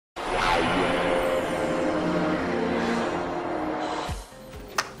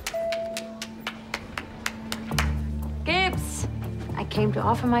came to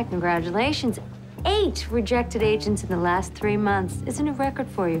offer my congratulations. 8 rejected agents in the last 3 months. Isn't a record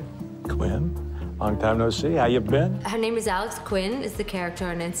for you? Quinn, long time no see. How you been? Her name is Alex Quinn, is the character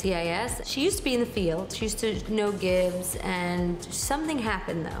on NCIS. She used to be in the field. She used to know Gibbs, and something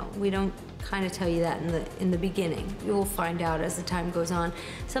happened, though. We don't kind of tell you that in the beginning. You will find out as the time goes on.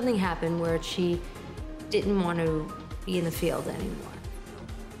 Something happened where she didn't want to be in the field anymore.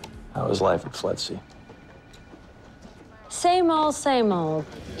 How was life at Fletsy? Same old, same old.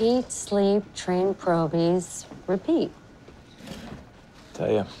 Eat, sleep, train probies, repeat.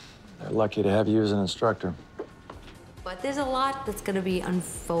 Tell you, they're lucky to have you as an instructor. But there's a lot that's going to be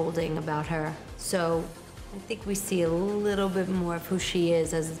unfolding about her. So I think we see a little bit more of who she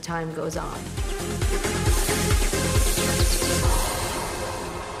is as the time goes on.